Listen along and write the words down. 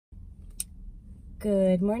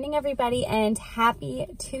Good morning, everybody, and happy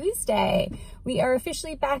Tuesday. We are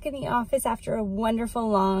officially back in the office after a wonderful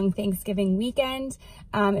long Thanksgiving weekend.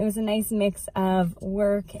 It was a nice mix of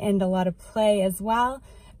work and a lot of play as well.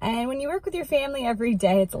 And when you work with your family every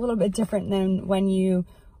day, it's a little bit different than when you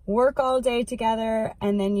work all day together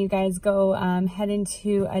and then you guys go head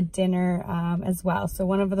into a dinner as well. So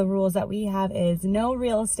one of the rules that we have is no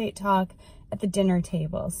real estate talk at the dinner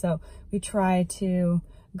table. So we try to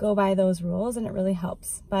go by those rules and it really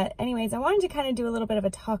helps. But anyways, I wanted to kind of do a little bit of a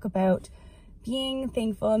talk about being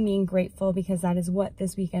thankful and being grateful, because that is what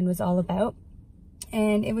this weekend was all about.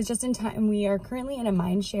 And it was just in time. We are currently in a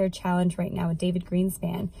mind share challenge right now with David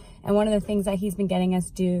Greenspan. And one of the things that he's been getting us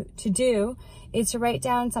to do is to write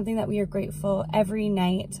down something that we are grateful every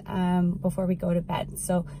night before we go to bed.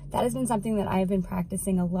 So that has been something that I've been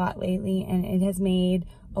practicing a lot lately, and it has made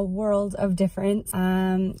a world of difference.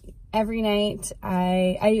 Every night,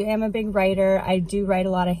 I am a big writer. I do write a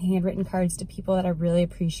lot of handwritten cards to people that I really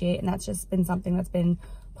appreciate, and that's just been something that's been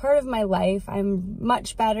part of my life. I'm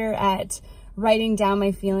much better at writing down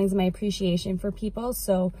my feelings and my appreciation for people.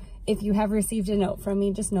 So if you have received a note from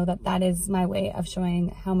me, just know that that is my way of showing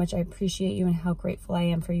how much I appreciate you and how grateful I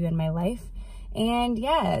am for you in my life. And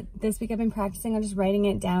yeah, this week I've been practicing on just writing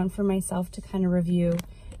it down for myself to kind of review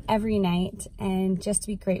every night and just to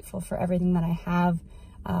be grateful for everything that I have.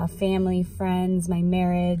 Family, friends, my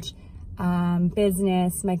marriage,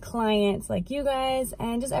 business, my clients like you guys,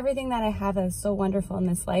 and just everything that I have that is so wonderful in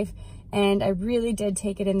this life. And I really did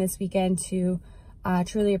take it in this weekend to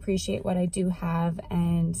truly appreciate what I do have,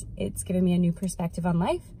 and it's given me a new perspective on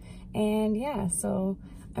life. And yeah, so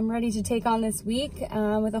I'm ready to take on this week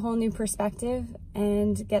with a whole new perspective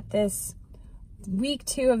and get this week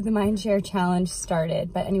 2 of the Mindshare Challenge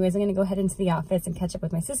started. But anyways, I'm gonna go head into the office and catch up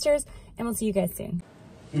with my sisters, and we'll see you guys soon.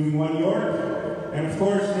 Doing 1 York, and of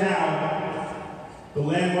course now, the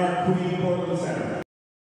landmark Queen Portland Center.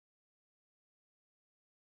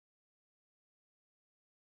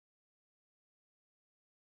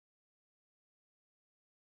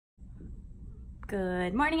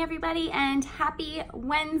 Good morning, everybody, and happy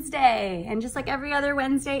Wednesday. And just like every other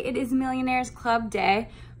Wednesday, it is Millionaires Club Day.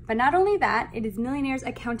 But not only that, it is Millionaires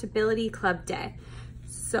Accountability Club Day.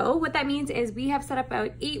 So what that means is we have set up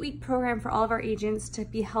an 8-week program for all of our agents to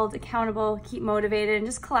be held accountable, keep motivated, and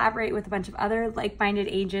just collaborate with a bunch of other like-minded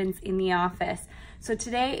agents in the office. So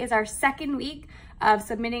today is our 2nd week of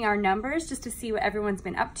submitting our numbers just to see what everyone's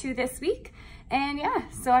been up to this week. And yeah,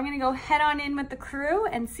 so I'm gonna go head on in with the crew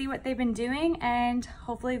and see what they've been doing, and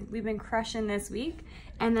hopefully we've been crushing this week.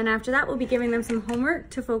 And then after that, we'll be giving them some homework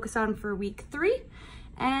to focus on for week 3.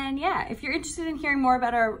 And yeah, if you're interested in hearing more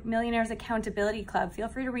about our Millionaires Accountability Club, feel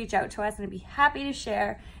free to reach out to us and I'd be happy to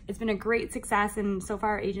share. It's been a great success, and so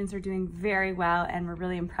far our agents are doing very well, and we're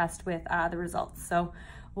really impressed with the results. So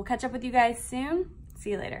we'll catch up with you guys soon.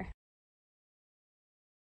 See you later.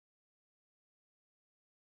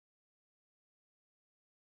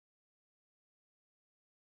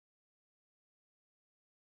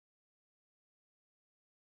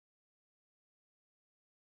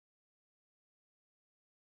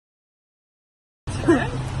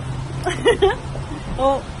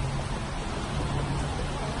 Oh,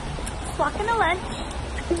 walking to lunch.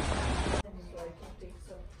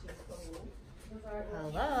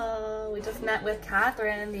 Hello, we just met with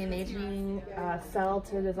Katelyn, the amazing sell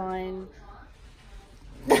to design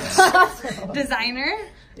Designer,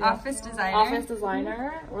 office designer. Office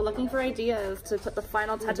designer. We're looking for ideas to put the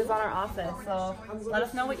final touches on our office. So let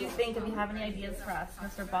us know what you think if you have any ideas for us.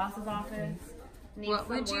 Mr. Boss's office. What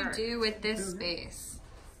would you do with this space?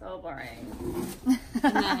 So boring.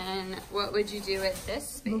 And then what would you do with this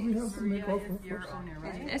space? And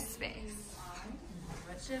this space.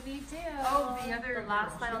 What should we do? Oh, the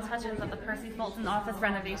last final touches of the Percy Fulton office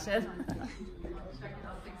renovation.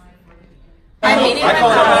 I'm meeting with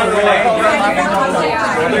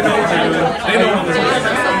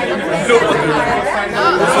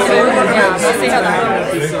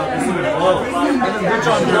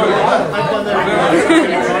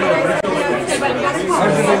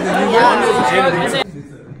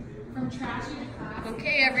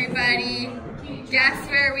Okay, everybody, guess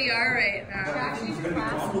where we are right now?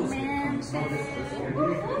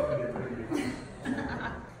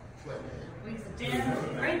 We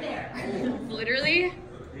stand right there. Literally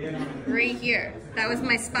right here. That was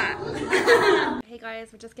my spot. Hey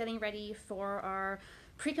guys, we're just getting ready for our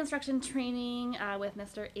pre-construction training with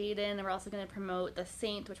Mr. Aiden, and we're also going to promote the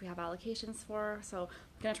Saint, which we have allocations for. So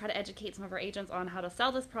we're going to try to educate some of our agents on how to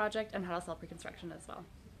sell this project and how to sell pre-construction as well.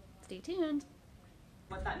 Stay tuned.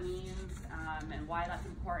 what that means and why that's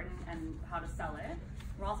important and how to sell it.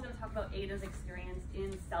 We're also going to talk about Aiden's experience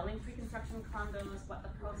in selling pre-construction condos, what the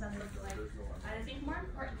process looks like, and I think more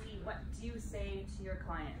importantly, what do you say to your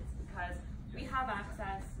clients? Because we have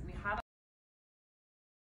access, we have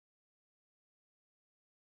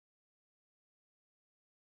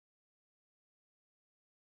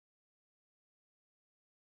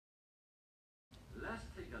Let's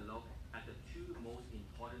take a look at the two most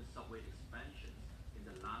important subway expansions in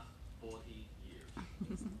the last 40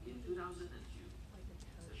 years. In 2002,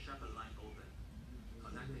 the Shepherd Line opened,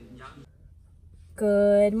 connecting young...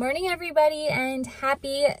 Good morning, everybody, and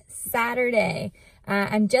happy Saturday.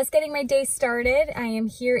 I'm just getting my day started. I am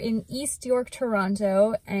here in East York,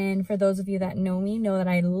 Toronto, and for those of you that know me, know that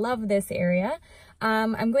I love this area.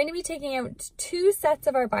 I'm going to be taking out 2 sets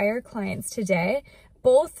of our buyer clients today,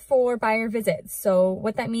 both for buyer visits. So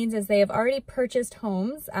what that means is they have already purchased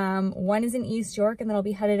homes. One is in East York, and then I'll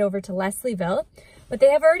be headed over to Leslieville, but they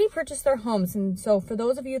have already purchased their homes. And so for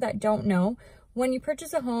those of you that don't know, when you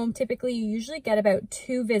purchase a home, typically you usually get about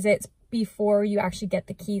 2 visits before you actually get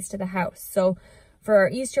the keys to the house. So for our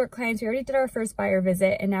East York clients, we already did our first buyer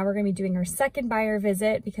visit, and now we're going to be doing our second buyer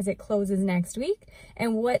visit because it closes next week.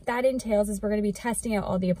 And what that entails is we're going to be testing out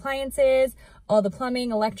all the appliances, all the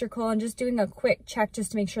plumbing, electrical, and just doing a quick check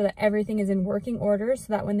just to make sure that everything is in working order so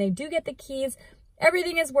that when they do get the keys,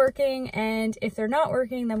 everything is working. And if they're not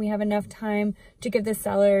working, then we have enough time to give the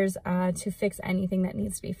sellers to fix anything that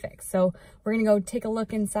needs to be fixed. So we're going to go take a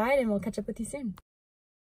look inside, and we'll catch up with you soon.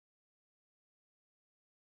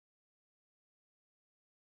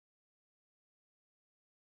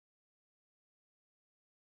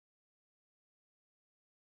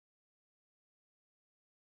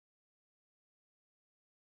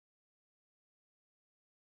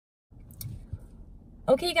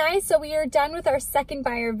 Okay guys, so we are done with our second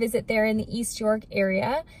buyer visit there in the East York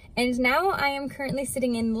area, and now I am currently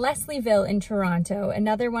sitting in Leslieville in Toronto,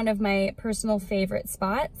 another one of my personal favorite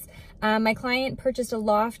spots. My client purchased a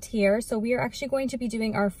loft here, so we are actually going to be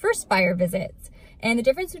doing our first buyer visits. And the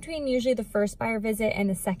difference between usually the first buyer visit and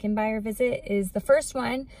the second buyer visit is the first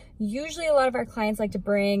one, usually a lot of our clients like to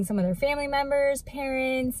bring some of their family members,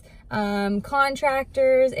 parents,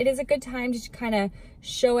 contractors. It is a good time to kind of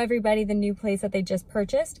show everybody the new place that they just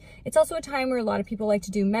purchased. It's also a time where a lot of people like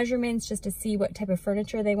to do measurements just to see what type of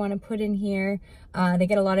furniture they want to put in here. They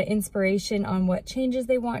get a lot of inspiration on what changes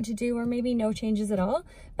they want to do, or maybe no changes at all.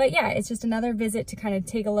 But yeah, it's just another visit to kind of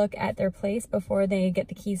take a look at their place before they get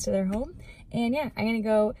the keys to their home. And yeah, I'm gonna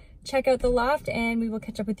go check out the loft, and we will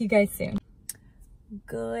catch up with you guys soon.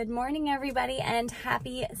 Good morning, everybody, and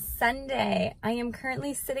happy Sunday. I am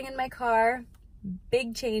currently sitting in my car.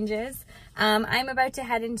 Big changes. I'm about to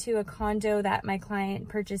head into a condo that my client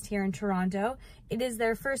purchased here in Toronto. It is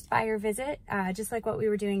their first buyer visit, just like what we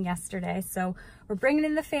were doing yesterday. So we're bringing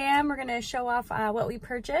in the fam. We're going to show off what we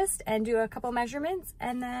purchased and do a couple measurements,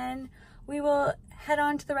 and then we will head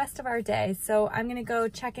on to the rest of our day. So I'm going to go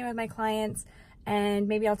check in with my clients, and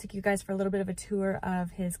maybe I'll take you guys for a little bit of a tour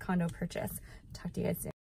of his condo purchase. Talk to you guys soon.